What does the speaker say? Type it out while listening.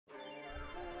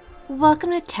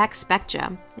Welcome to Tech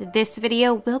Spectrum. This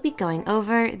video will be going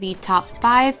over the top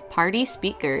 5 party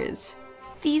speakers.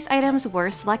 These items were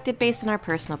selected based on our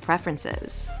personal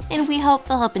preferences, and we hope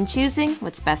they'll help in choosing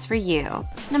what's best for you.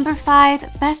 Number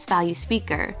 5, Best Value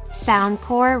Speaker,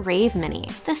 Soundcore Rave Mini.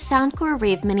 The Soundcore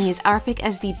Rave Mini is our pick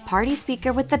as the party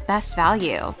speaker with the best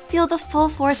value. Feel the full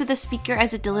force of the speaker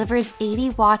as it delivers 80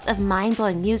 watts of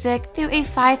mind-blowing music through a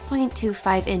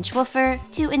 5.25-inch woofer,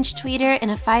 2-inch tweeter,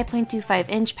 and a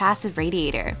 5.25-inch passive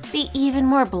radiator. Be even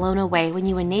more blown away when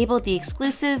you enable the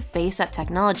exclusive bass-up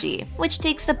technology, which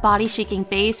takes the body-shaking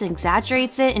bass and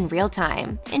exaggerates it in real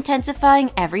time, intensifying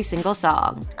every single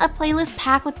song. A playlist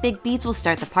packed with big beats will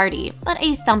start the party, but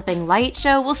a thumping light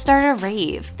show will start a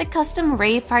rave. The custom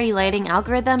rave party lighting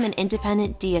algorithm and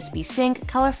independent DSP sync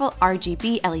colorful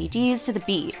RGB LEDs to the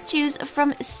beat. Choose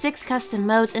from 6 custom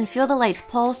modes and feel the lights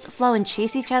pulse, flow, and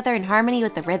chase each other in harmony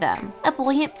with the rhythm. A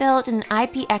buoyant build and an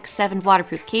IPX7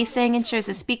 waterproof casing ensures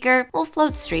the speaker will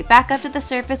float straight back up to the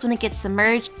surface when it gets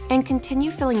submerged and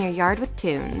continue filling your yard with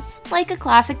tunes. Like a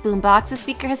classic boombox, the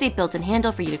speaker has a built-in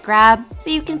handle for you to grab,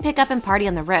 so you can pick up and party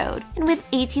on the road. And with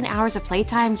 18 hours of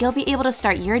playtime, you'll be able to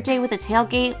start your day with a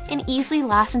tailgate and easily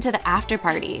last into the after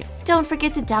party. Don't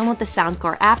forget to download the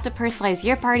Soundcore app to personalize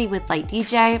your party with Light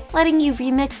DJ, letting you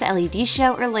remix the LED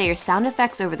show or layer sound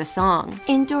effects over the song.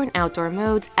 Indoor and outdoor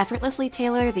modes effortlessly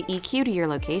tailor the EQ to your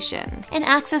location. And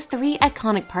access 3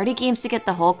 iconic party games to get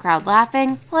the whole crowd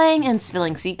laughing, playing, and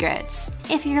spilling secrets.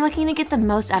 If you're looking to get the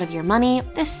most out of your money,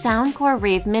 this Soundcore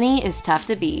Rave Mini is tough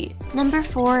to beat. Number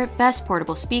 4, Best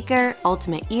Portable Speaker,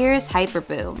 Ultimate Ears Hyper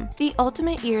Boom. The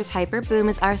Ultimate Ears Hyper Boom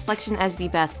is our selection as the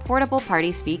best portable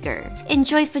party speaker.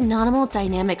 Enjoy phenomenal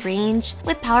dynamic range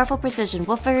with powerful precision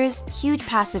woofers, huge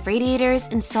passive radiators,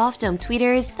 and soft dome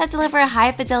tweeters that deliver a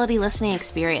high-fidelity listening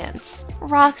experience.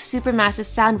 Rock supermassive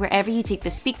sound wherever you take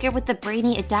the speaker with the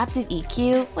brainy adaptive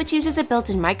EQ, which uses a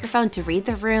built-in microphone to read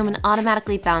the room and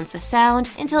automatically bounce the sound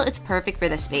until it's perfect for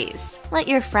the space. Let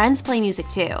your friends play music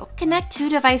too. Connect 2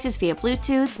 devices via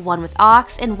Bluetooth, one with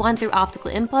aux and one through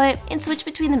optical input, and switch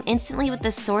between them instantly with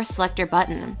the source selector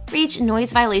button. Reach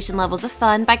noise violation levels of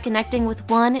fun by connecting with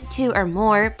 1, 2, or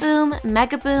more boom,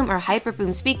 mega boom, or hyper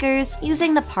boom speakers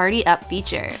using the Party Up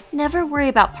feature. Never worry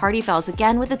about party fouls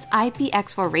again with its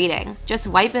IPX4 rating. Just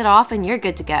wipe it off and you're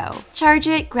good to go. Charge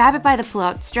it, grab it by the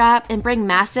pull-out strap, and bring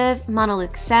massive,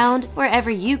 monolithic sound wherever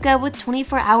you go with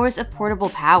 24 hours of portable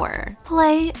power.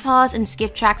 Play, pause, and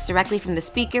skip tracks directly from the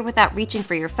speaker without reaching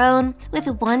for your phone with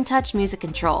one-touch music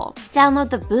control. Download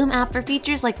the Boom app for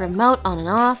features like remote on and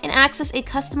off, and access a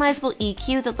customizable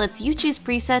EQ that lets you choose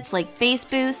presets like bass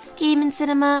boost, game and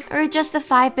cinema, or adjust the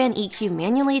 5-band EQ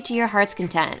manually to your heart's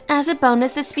content. As a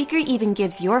bonus, the speaker even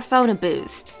gives your phone a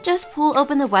boost. Just pull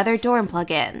open the weather door and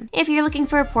plug in. If you're looking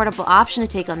for a portable option to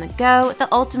take on the go,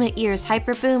 the Ultimate Ears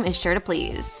Hyper Boom is sure to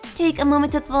please. Take a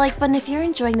moment to hit the like button if you're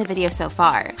enjoying the video so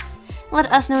far. Let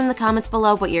us know in the comments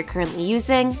below what you're currently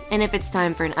using and if it's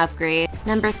time for an upgrade.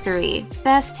 Number 3,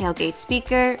 Best Tailgate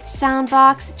Speaker,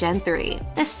 Soundbox Gen 3.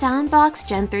 The Soundbox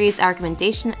Gen 3 is our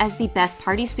recommendation as the best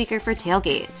party speaker for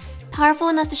tailgates. Powerful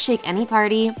enough to shake any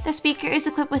party, the speaker is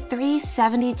equipped with 3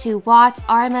 72 watts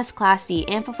RMS Class D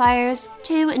amplifiers,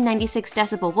 2 96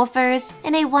 decibel woofers,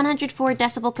 and a 104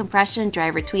 decibel compression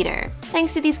driver tweeter.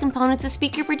 Thanks to these components, the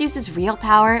speaker produces real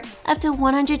power up to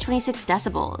 126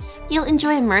 decibels. You'll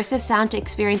enjoy immersive sound to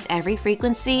experience every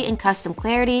frequency and custom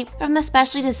clarity from the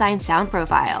specially designed sound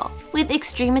profile. With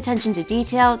extreme attention to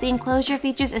detail, the enclosure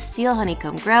features a steel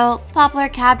honeycomb grille, poplar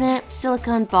cabinet,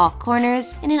 silicone ball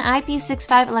corners, and an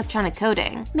IP65 electronic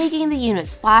coating, making the unit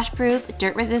splash-proof,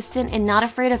 dirt-resistant, and not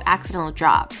afraid of accidental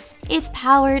drops. It's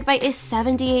powered by a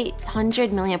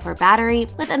 7800 mAh battery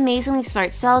with amazingly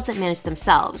smart cells that manage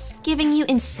themselves, giving you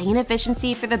insane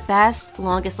efficiency for the best,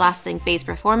 longest-lasting bass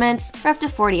performance for up to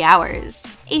 40 hours.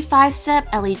 A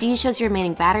 5-step LED shows your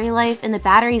remaining battery life, and the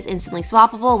battery is instantly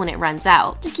swappable when it runs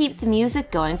out to keep the music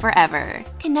going forever.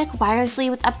 Connect wirelessly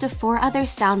with up to 4 other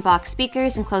Soundbox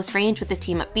speakers in close range with the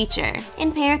Team Up feature,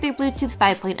 and pair through Bluetooth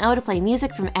 5.0 to play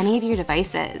music from any of your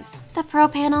devices. The Pro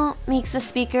panel makes the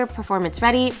speaker performance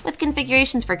ready with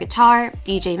configurations for guitar,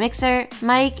 DJ mixer,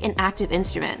 mic, and active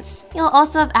instruments. You'll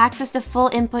also have access to full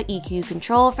input EQ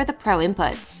control for the Pro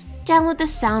inputs. Download the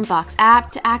Soundbox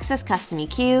app to access custom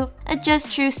EQ,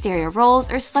 adjust true stereo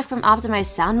rolls, or select from optimized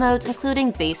sound modes including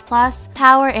Bass Plus,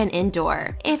 Power, and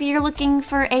Indoor. If you're looking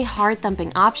for a hard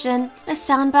thumping option, the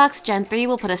Soundbox Gen 3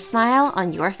 will put a smile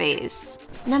on your face.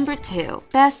 Number 2.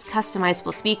 Best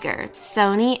Customizable Speaker,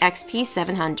 Sony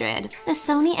XP700. The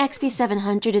Sony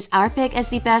XP700 is our pick as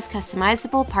the best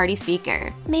customizable party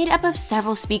speaker. Made up of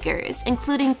several speakers,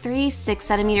 including 3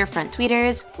 6cm front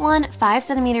tweeters, 1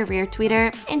 5cm rear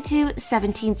tweeter, and 2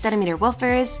 17cm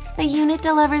woofers, the unit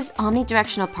delivers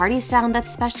omnidirectional party sound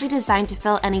that's specially designed to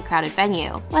fill any crowded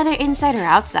venue, whether inside or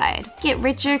outside. Get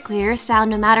richer, clearer sound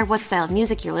no matter what style of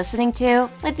music you're listening to,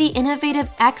 with the innovative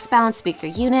X-bound speaker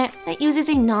unit that uses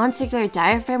a non-circular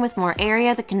diaphragm with more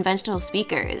area than conventional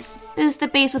speakers. Boost the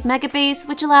bass with Mega Bass,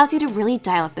 which allows you to really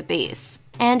dial up the bass.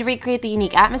 And recreate the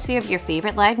unique atmosphere of your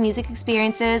favorite live music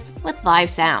experiences with live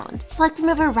sound. Select from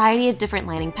a variety of different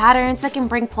lighting patterns that can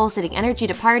bring pulsating energy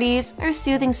to parties, or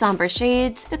soothing somber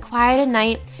shades to quiet at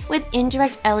night with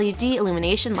indirect LED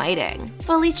illumination lighting.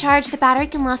 Fully charged, the battery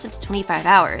can last up to 25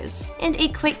 hours, and a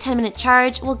quick 10-minute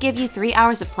charge will give you 3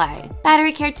 hours of play.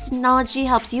 Battery care technology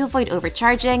helps you avoid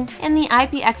overcharging, and the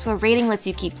IPX4 rating lets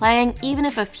you keep playing even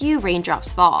if a few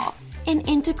raindrops fall. An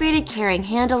integrated carrying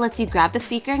handle lets you grab the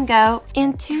speaker and go,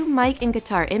 and 2 mic and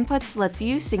guitar inputs lets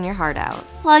you sing your heart out.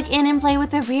 Plug in and play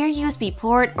with a rear USB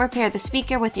port, or pair the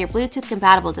speaker with your Bluetooth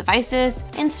compatible devices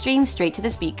and stream straight to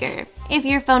the speaker. If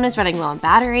your phone is running low on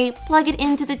battery, plug it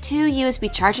into the 2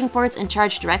 USB charging ports and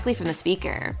charge directly from the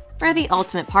speaker. For the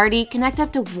ultimate party, connect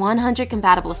up to 100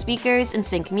 compatible speakers and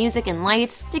sync music and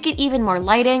lights to get even more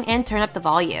lighting and turn up the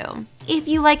volume. If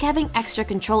you like having extra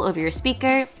control over your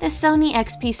speaker, the Sony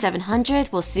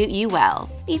XP700 will suit you well.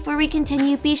 Before we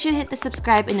continue, be sure to hit the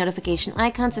subscribe and notification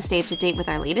icons to stay up to date with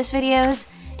our latest videos,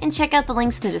 and check out the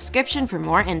links in the description for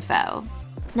more info.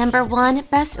 Number 1.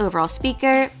 Best Overall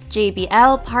Speaker,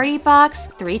 JBL Party Box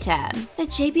 310. The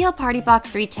JBL Party Box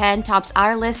 310 tops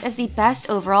our list as the best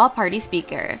overall party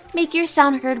speaker. Make your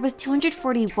sound heard with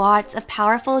 240 watts of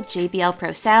powerful JBL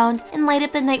Pro sound, and light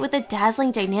up the night with a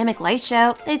dazzling dynamic light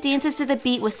show that dances to the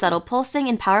beat with subtle pulsing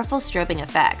and powerful strobing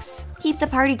effects. Keep the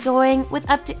party going with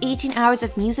up to 18 hours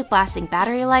of music blasting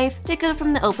battery life to go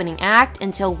from the opening act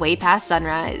until way past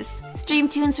sunrise. Stream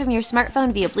tunes from your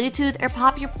smartphone via Bluetooth, or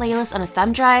pop your playlist on a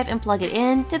thumb drive and plug it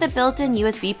in to the built-in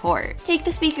USB port. Take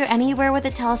the speaker anywhere with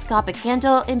a telescopic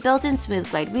handle and built-in smooth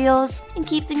glide wheels, and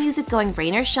keep the music going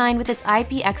rain or shine with its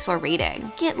IPX4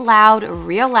 rating. Get loud,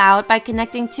 real loud, by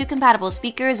connecting 2 compatible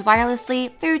speakers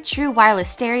wirelessly through true wireless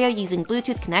stereo using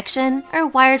Bluetooth connection, or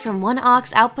wired from one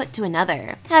aux output to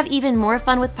another. Have even more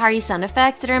fun with party sound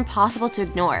effects that are impossible to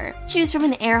ignore. Choose from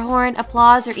an air horn,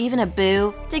 applause, or even a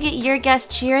boo to get your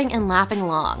guests cheering and laughing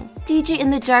along. DJ in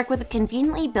the dark with a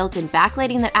conveniently built-in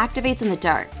backlighting that activates in the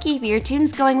dark. Keep your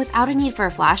tunes going without a need for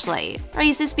a flashlight.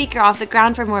 Raise the speaker off the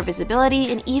ground for more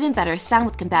visibility and even better sound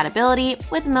with compatibility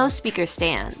with most speaker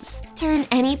stands. Turn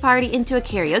any party into a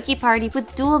karaoke party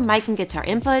with dual mic and guitar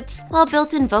inputs, while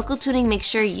built-in vocal tuning makes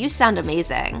sure you sound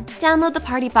amazing. Download the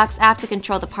Party Box app to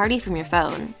control the party from your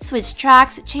phone. Switch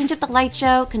tracks, change up the light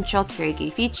show, control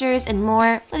karaoke features, and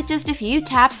more with just a few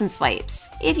taps and swipes.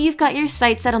 If you've got your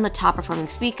sights set on the top performing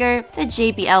speaker, the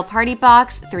JBL Party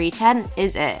Box 310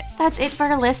 is it. That's it for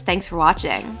our list. Thanks for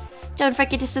watching. Don't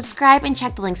forget to subscribe and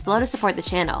check the links below to support the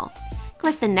channel.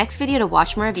 Click the next video to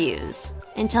watch more reviews.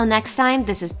 Until next time,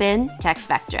 this has been Tech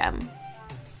Spectrum.